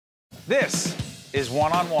This is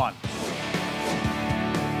One on One.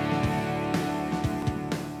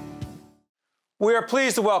 We are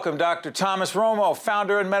pleased to welcome Dr. Thomas Romo,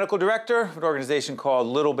 founder and medical director of an organization called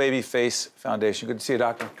Little Baby Face Foundation. Good to see you,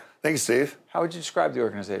 doctor. Thanks, Steve. How would you describe the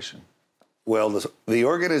organization? Well, the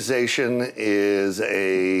organization is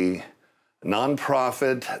a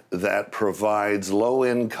nonprofit that provides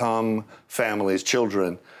low-income families,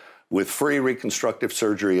 children, with free reconstructive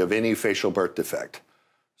surgery of any facial birth defect.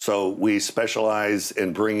 So we specialize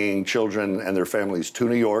in bringing children and their families to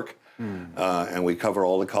New York, and we cover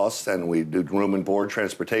all the costs, and we do room and board,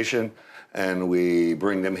 transportation, and we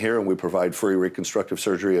bring them here, and we provide free reconstructive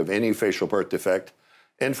surgery of any facial birth defect,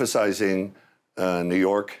 emphasizing New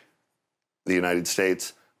York, the United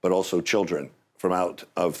States, but also children from out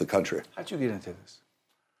of the country. How'd you get into this?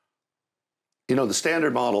 You know, the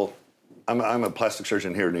standard model, I'm a plastic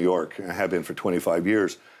surgeon here in New York, and I have been for 25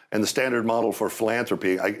 years, and the standard model for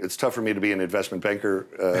philanthropy, it's tough for me to be an investment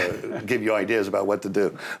banker, give you ideas about what to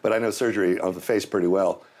do, but I know surgery of the face pretty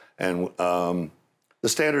well. And the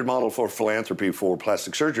standard model for philanthropy for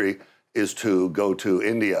plastic surgery is to go to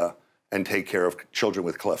India and take care of children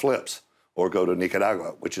with cleft lips, or go to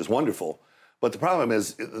Nicaragua, which is wonderful. But the problem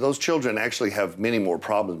is those children actually have many more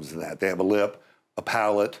problems than that. They have a lip, a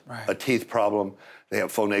palate, a teeth problem. They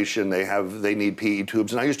have phonation. They need PE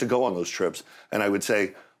tubes. And I used to go on those trips, and I would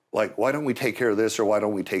say, like, why don't we take care of this, or why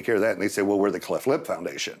don't we take care of that? And they say, well, we're the Cleft Lip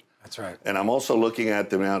Foundation. That's right. And I'm also looking at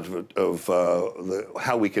the amount of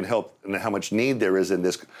how we can help and how much need there is in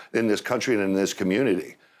this country and in this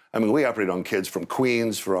community. I mean, we operate on kids from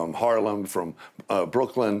Queens, from Harlem, from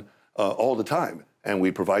Brooklyn, all the time. And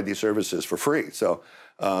we provide these services for free. So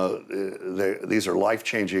these are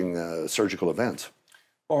life-changing surgical events.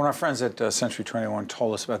 Well, when our friends at Century 21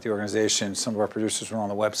 told us about the organization, some of our producers were on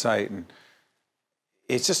the website, and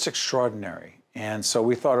it's just extraordinary. And so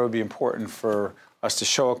we thought it would be important for us to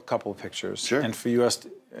show a couple of pictures. Sure. And for you,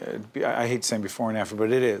 I hate saying before and after,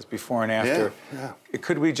 but it is before and after. Yeah.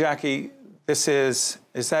 Could we, Jackie, is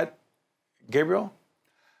that Gabriel?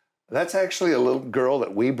 That's actually a little girl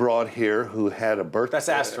that we brought here who had a birth. That's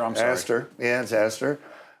Aster, I'm sorry. Aster, yeah, it's Aster.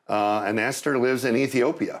 And Aster lives in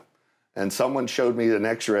Ethiopia. And someone showed me an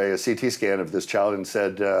X-ray, a CT scan of this child, and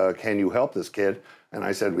said, can you help this kid? And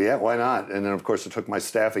I said, well, yeah, why not? And then, of course, it took my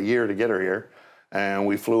staff a year to get her here. And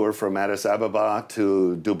we flew her from Addis Ababa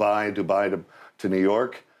to Dubai to New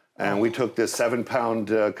York. And we took this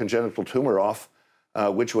 7-pound congenital tumor off,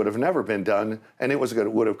 which would have never been done. And it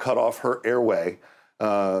would have cut off her airway.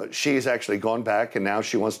 She's actually gone back, and now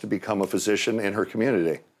she wants to become a physician in her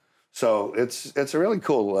community. So it's a really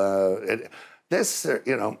cool,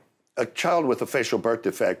 you know, a child with a facial birth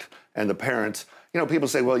defect and the parents, you know, people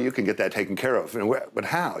say, well, you can get that taken care of. But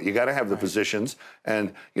how? You got to have the physicians.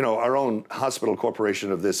 And, you know, our own hospital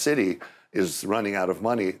corporation of this city is running out of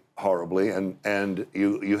money horribly. And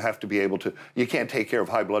you have to be able to, you can't take care of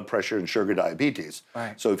high blood pressure and sugar diabetes.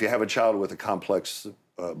 Right. So if you have a child with a complex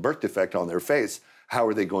birth defect on their face, how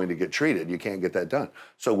are they going to get treated? You can't get that done.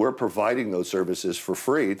 So we're providing those services for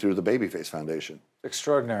free through the Babyface Foundation.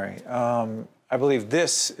 Extraordinary. I believe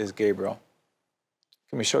this is Gabriel.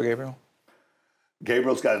 Can we show Gabriel?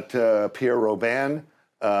 Gabriel's got Pierre Robin.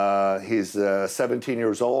 He's 17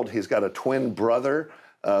 years old. He's got a twin brother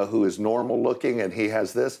who is normal looking, and he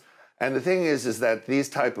has this. And the thing is that these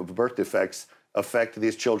type of birth defects affect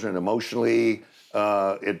these children emotionally.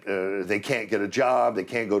 They can't get a job. They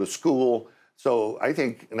can't go to school. So I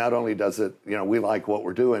think not only does it, you know, we like what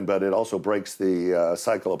we're doing, but it also breaks the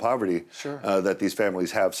cycle of poverty that these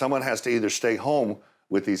families have. Someone has to either stay home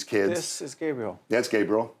with these kids. This is Gabriel. That's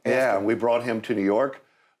Gabriel. Yeah, we brought him to New York.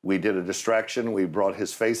 We did a distraction. We brought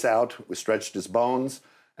his face out. We stretched his bones,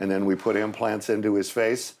 and then we put implants into his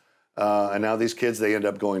face. And now these kids, they end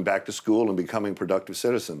up going back to school and becoming productive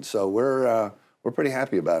citizens. So we're pretty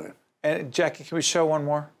happy about it. And Jackie, can we show one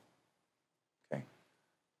more?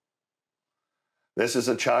 This is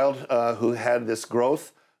a child who had this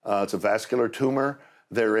growth. It's a vascular tumor.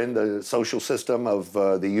 They're in the social system of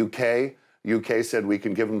the UK. UK said we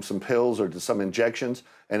can give them some pills or some injections,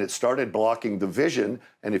 and it started blocking the vision.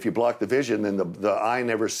 And if you block the vision, then the eye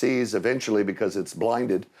never sees eventually because it's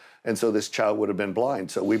blinded. And so this child would have been blind.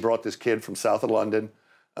 So we brought this kid from south of London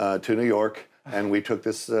to New York, and we took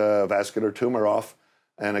this vascular tumor off.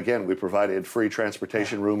 And again, we provided free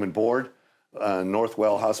transportation, room and board.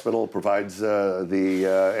 Northwell Hospital provides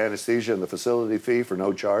the anesthesia and the facility fee for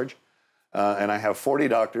no charge. And I have 40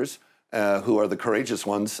 doctors who are the courageous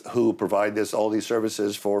ones who provide all these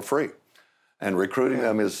services for free. And recruiting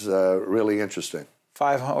them is really interesting.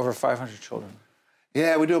 Over 500 children.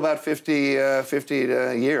 Yeah, we do about 50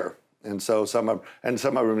 a year. And so some of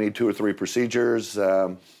them need 2 or 3 procedures.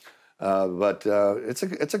 But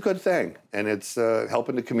it's a good thing, and it's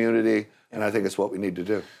helping the community, and I think it's what we need to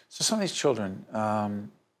do. So some of these children,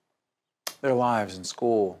 their lives in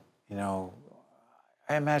school, you know,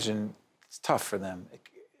 I imagine it's tough for them.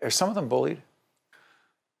 Are some of them bullied?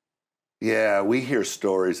 Yeah, we hear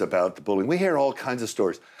stories about the bullying. We hear all kinds of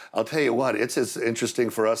stories. I'll tell you what, it's as interesting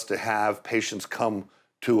for us to have patients come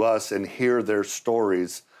to us and hear their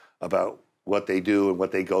stories about what they do and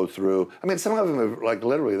what they go through. I mean, some of them are like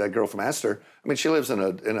literally that girl from Astor. I mean, she lives in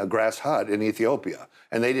a grass hut in Ethiopia,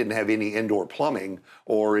 and they didn't have any indoor plumbing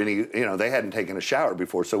or any, you know, they hadn't taken a shower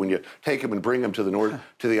before. So when you take them and bring them to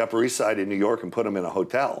the Upper East Side in New York and put them in a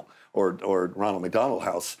hotel or Ronald McDonald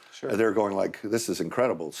House, sure, they're going like, this is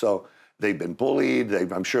incredible. So they've been bullied.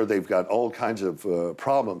 I'm sure they've got all kinds of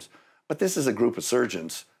problems. But this is a group of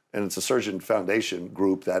surgeons, and it's a surgeon foundation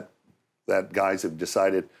group that guys have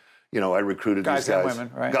decided. You know, I recruited these guys. Guys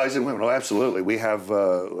and women, right? Guys and women. Oh, absolutely. We have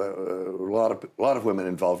a lot of women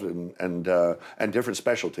involved and different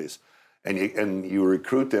specialties, and you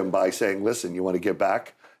recruit them by saying, listen, you want to give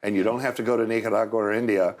back, and you don't have to go to Nicaragua or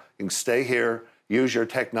India. You can stay here, use your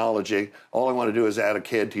technology. All I want to do is add a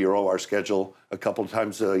kid to your OR schedule a couple of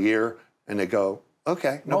times a year, and they go,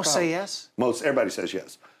 okay, no problem. Most say yes. Everybody says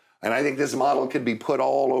yes. And I think this model could be put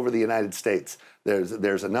all over the United States.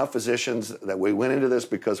 There's enough physicians that we went into this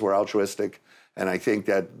because we're altruistic, and I think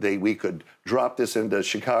that we could drop this into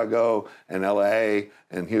Chicago and LA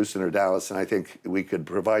and Houston or Dallas, and I think we could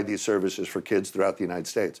provide these services for kids throughout the United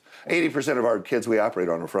States. 80% of our kids we operate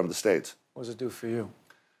on are from the States. What does it do for you?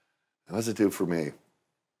 What does it do for me?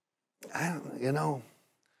 You know,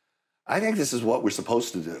 I think this is what we're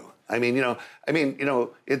supposed to do.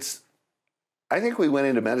 I think we went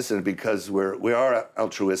into medicine because we are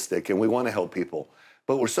altruistic and we want to help people,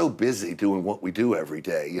 but we're so busy doing what we do every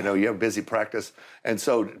day. You know, you have busy practice. And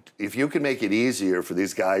so if you can make it easier for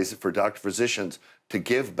these guys, for physicians to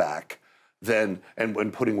give back, and when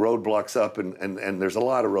putting roadblocks up, and there's a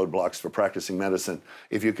lot of roadblocks for practicing medicine,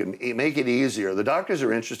 if you can make it easier, the doctors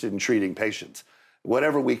are interested in treating patients,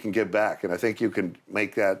 whatever we can give back. And I think you can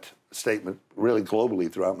make that statement really globally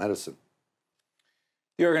throughout medicine.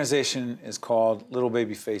 The organization is called Little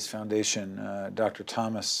Baby Face Foundation. Dr.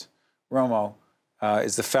 Thomas Romo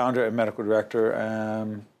is the founder and medical director.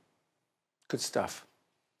 Good stuff.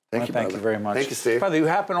 Thank you, Thank you very much. Thank you, Steve. By the way, you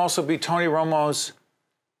happen to also be Tony Romo's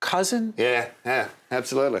cousin? Yeah,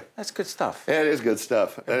 absolutely. That's good stuff. Yeah, it is good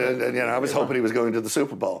stuff. And you know, I was hoping he was going to the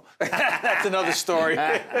Super Bowl. That's another story.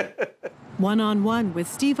 One-on-One with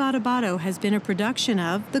Steve Adubato has been a production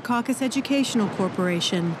of the Caucus Educational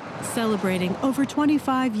Corporation, celebrating over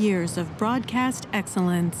 25 years of broadcast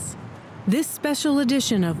excellence. This special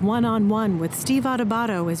edition of One-on-One with Steve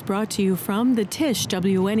Adubato is brought to you from the Tisch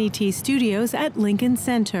WNET studios at Lincoln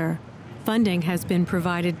Center. Funding has been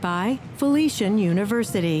provided by Felician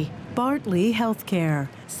University, Bartley Healthcare,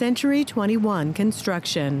 Century 21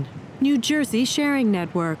 Construction, New Jersey Sharing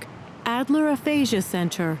Network, Adler Aphasia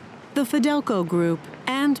Center, the Fidelco Group,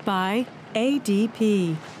 and by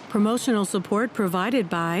ADP. Promotional support provided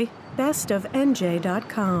by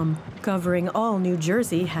bestofnj.com, covering all New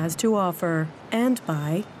Jersey has to offer, and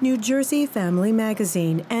by New Jersey Family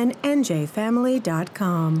Magazine and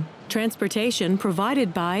njfamily.com. Transportation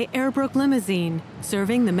provided by Airbrook Limousine,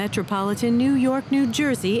 serving the metropolitan New York, New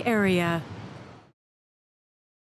Jersey area.